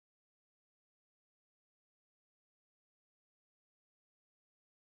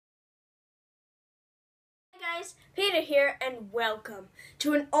guys, Peter here, and welcome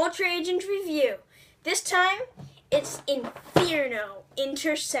to an Ultra Agent review. This time, it's Infearno,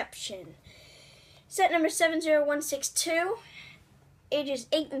 Interception. Set number 70162, ages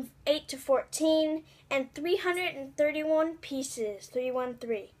 8 to 14, and 331 pieces,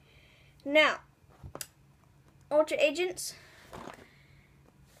 313. Now, Ultra Agents,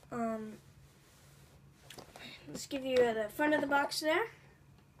 let's give you the front of the box there.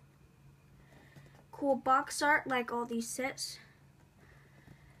 Cool box art like all these sets.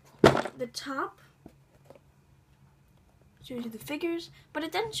 The top shows you the figures, but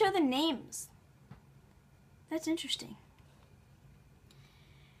it doesn't show the names. That's interesting.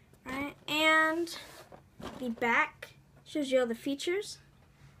 Right, and the back shows you all the features.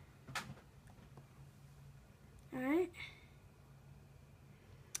 Alright.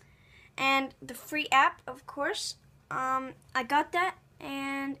 And the free app, of course. I got that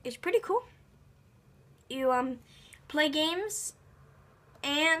and it's pretty cool. You play games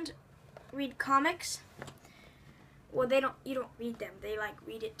and read comics. Well, you don't read them. They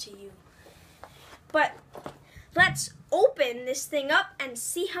read it to you. But let's open this thing up and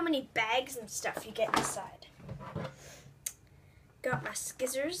see how many bags and stuff you get inside. Got my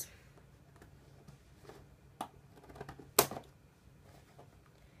scissors.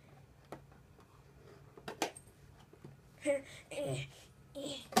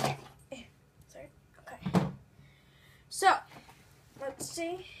 So, let's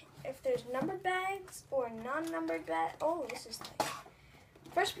see if there's numbered bags or non-numbered bags. Oh, this is nice.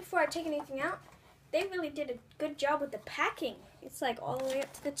 First, before I take anything out, they really did a good job with the packing. It's like all the way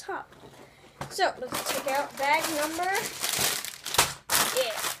up to the top. So, let's take out bag number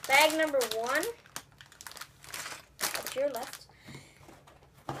 1. Up to your left.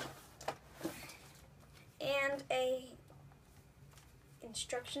 And a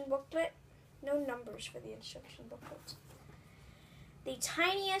instruction booklet. No numbers for the instruction booklet. The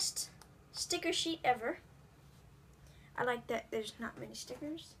tiniest sticker sheet ever. I like that there's not many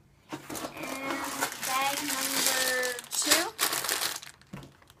stickers. And bag number 2.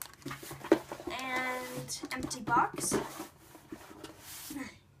 And empty box.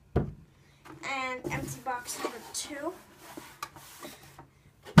 And empty box number 2.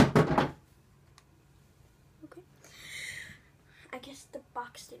 Okay. I guess the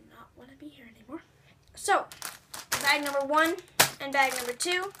box did not want to be here anymore. So, bag number 1 and bag number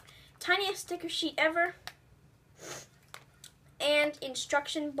 2. Tiniest sticker sheet ever. And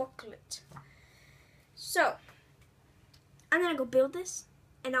instruction booklet. So, I'm going to go build this,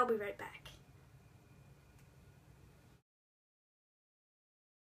 and I'll be right back.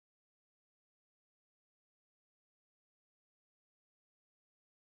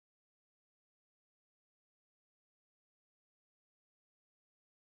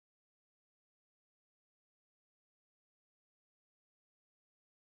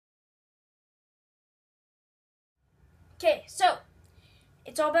 Okay, so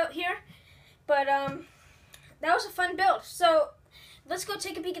it's all about here, but that was a fun build. So let's go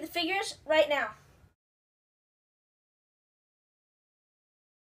take a peek at the figures right now.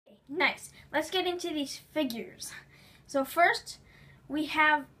 Okay, nice. Let's get into these figures. So first, we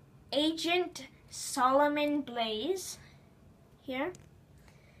have Agent Solomon Blaze here,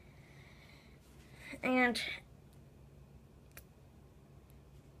 and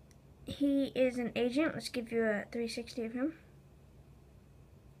he is an agent. Let's give you a 360 of him.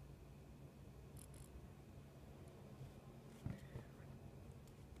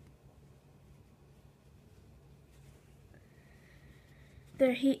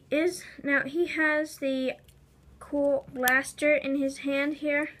 There he is. Now he has the cool blaster in his hand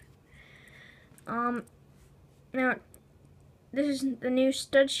here. Now this is the new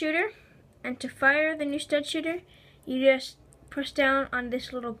stud shooter, and to fire the new stud shooter, you just press down on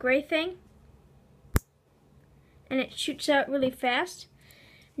this little gray thing and it shoots out really fast.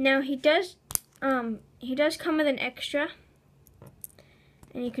 Now he does come with an extra,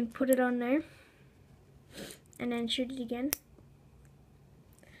 and you can put it on there and then shoot it again.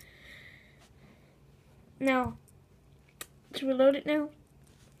 Now to reload it, now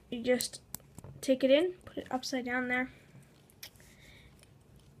you just take it in, put it upside down there,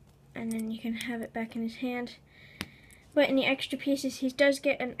 and then you can have it back in his hand. But in the extra pieces, he does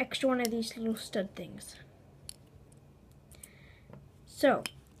get an extra one of these little stud things. So,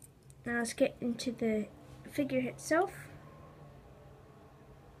 now let's get into the figure itself.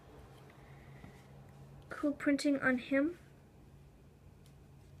 Cool printing on him.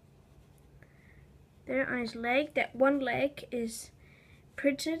 There on his leg. That one leg is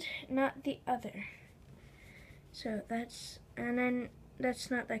printed, not the other. So that's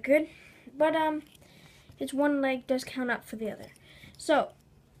not that good. But his one leg does count up for the other. So,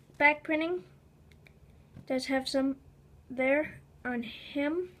 back printing does have some there on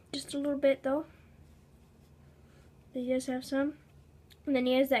him, just a little bit though. He does have some. And then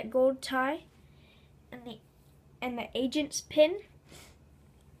he has that gold tie and the agent's pin.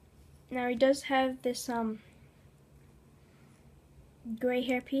 Now he does have this gray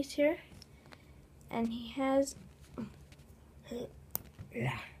hair piece here. And he has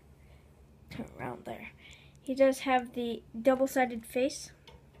turn around there. He does have the double-sided face.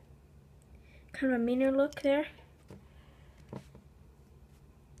 Kind of a meaner look there.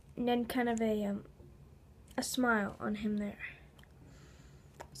 And then kind of a smile on him there.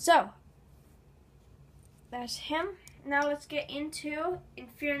 So, that's him. Now let's get into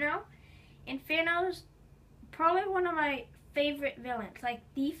Infearno. Infearno's probably one of my favorite villains, like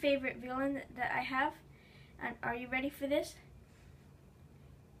the favorite villain that I have. And are you ready for this?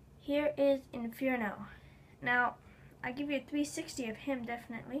 Here is Infearno. Now, I give you a 360 of him,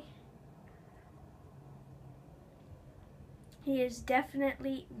 definitely. He is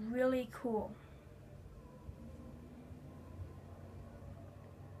definitely really cool.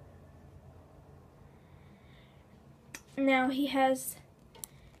 Now he has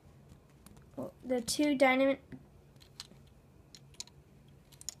the two dynamite.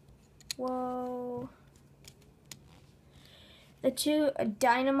 Whoa. The two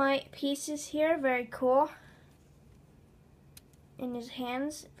dynamite pieces here, very cool. In his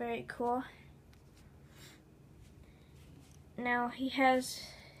hands, very cool. Now he has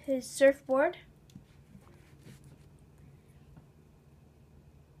his surfboard,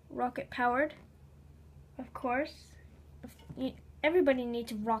 rocket powered, of course. Everybody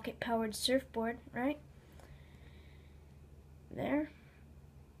needs a rocket powered surfboard, right? There.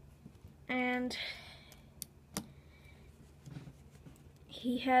 And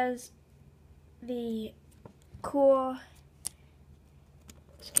he has the cool,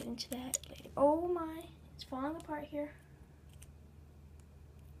 let's get into that later. Oh my, it's falling apart here.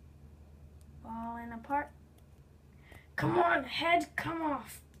 Falling apart. Come on, head, come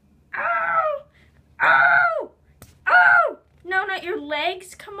off. Ow! Ow! Ow! No, not your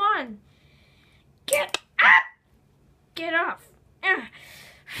legs. Come on. Get up! Get off.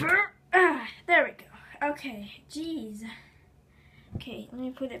 There we go. Okay, jeez. Okay, let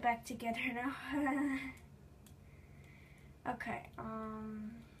me put it back together now. Okay,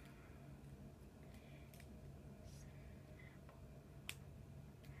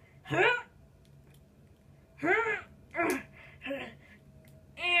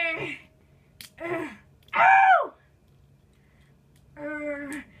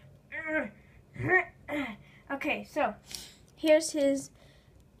 okay, so here's his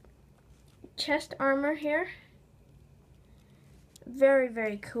chest armor here. Very,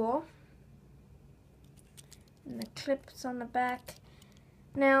 very cool. And the clips on the back.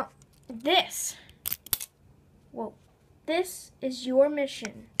 Now, this is your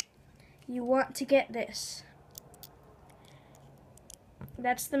mission. You want to get this.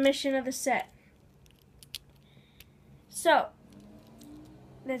 That's the mission of the set. So,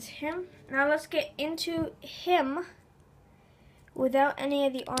 that's him. Now let's get into him without any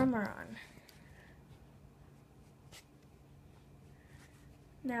of the armor on.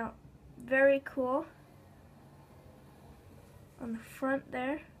 Now, very cool. On the front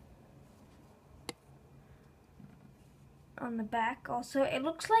there. On the back also. It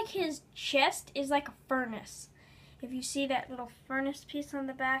looks like his chest is like a furnace. If you see that little furnace piece on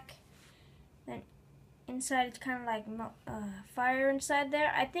the back, then inside it's kind of like fire inside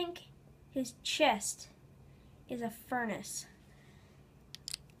there. I think his chest is a furnace.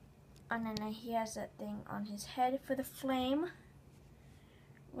 And then he has that thing on his head for the flame.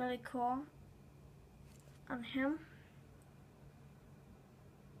 Really cool on him.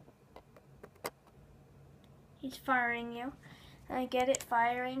 He's firing you. I get it,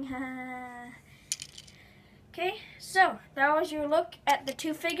 firing. Okay, so that was your look at the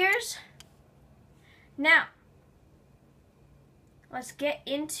two figures. Now, let's get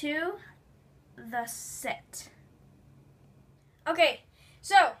into the set. Okay,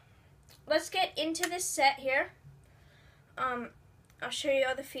 so let's get into this set here. I'll show you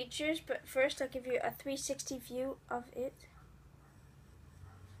all the features, but first I'll give you a 360 view of it.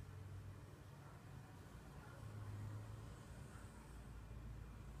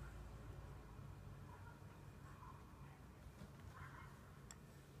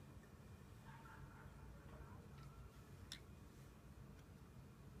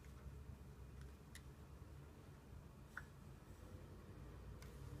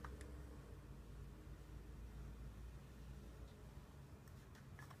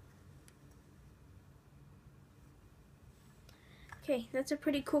 Okay, that's a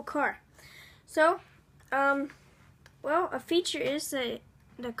pretty cool car. So, well, a feature is that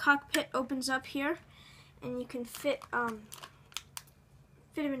the cockpit opens up here, and you can fit him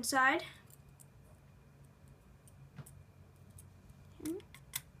inside.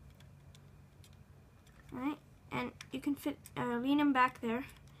 Alright, and you can lean him back there,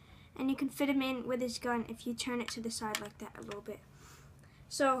 and you can fit him in with his gun if you turn it to the side like that a little bit.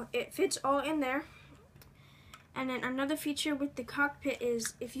 So it fits all in there. And then another feature with the cockpit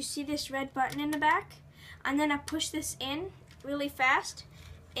is if you see this red button in the back, I'm going to push this in really fast,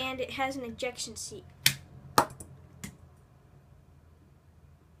 and it has an ejection seat.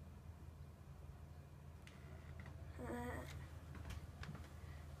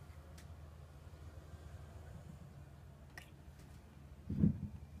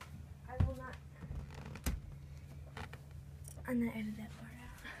 I'm going to edit that part out.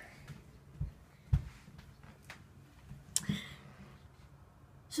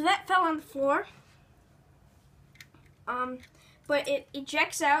 So that fell on the floor. But it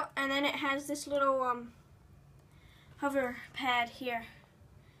ejects out, and then it has this little hover pad here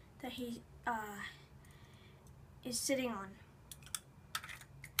that he is sitting on.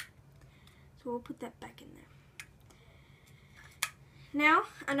 So we'll put that back in there. Now,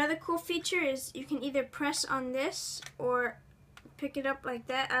 another cool feature is you can either press on this or pick it up like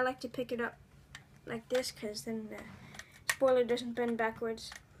that. I like to pick it up like this because then the spoiler doesn't bend backwards.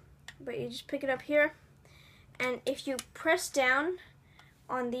 But you just pick it up here, and if you press down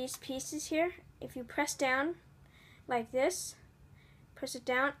on these pieces here, if you press down like this, press it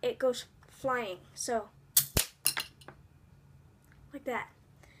down, it goes flying. So, like that.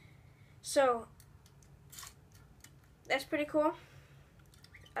 So, that's pretty cool.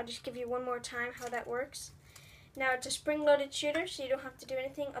 I'll just give you one more time how that works. Now it's a spring-loaded shooter, so you don't have to do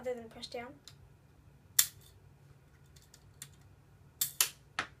anything other than press down.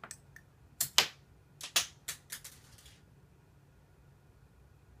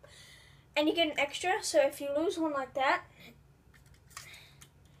 And you get an extra, so if you lose one like that,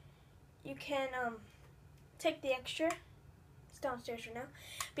 you can take the extra. It's downstairs right now.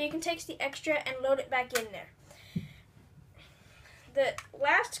 But you can take the extra and load it back in there. The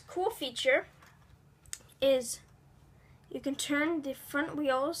last cool feature is you can turn the front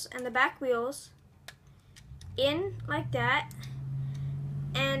wheels and the back wheels in like that,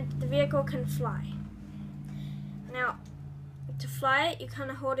 and the vehicle can fly. Now, to fly it, you kind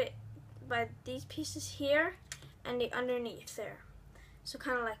of hold it by these pieces here and the underneath there. So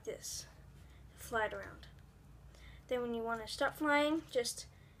kind of like this. Fly it around. Then when you want to stop flying, just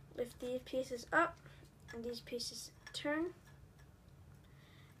lift these pieces up and these pieces turn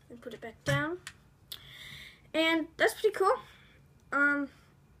and put it back down. And that's pretty cool. And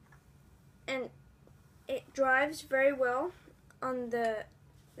it drives very well on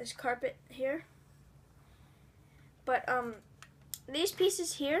this carpet here. But these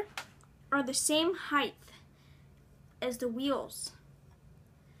pieces here are the same height as the wheels.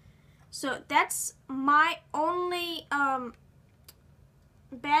 So that's my only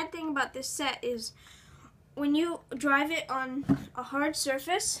bad thing about this set is when you drive it on a hard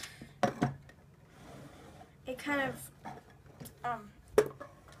surface, it kind of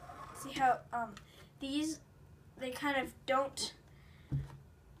see how they kind of don't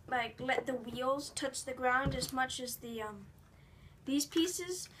like let the wheels touch the ground as much as the these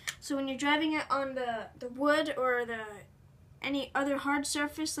pieces. So when you're driving it on the wood or any other hard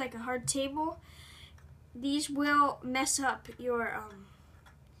surface like a hard table, these will mess up your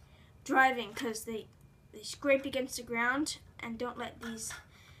driving because they scrape against the ground and don't let these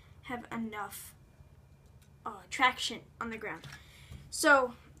have enough traction on the ground.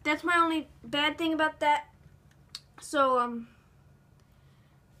 So that's my only bad thing about that. So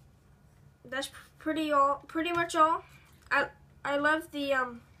that's pretty much all. I love the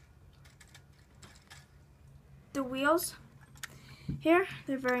wheels here.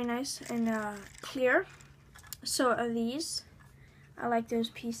 They're very nice and clear. So are these. I like those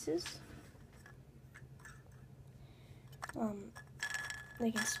pieces.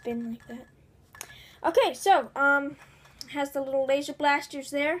 They can spin like that. Okay, so has the little laser blasters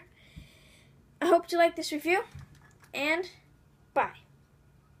there. I hope you like this review, and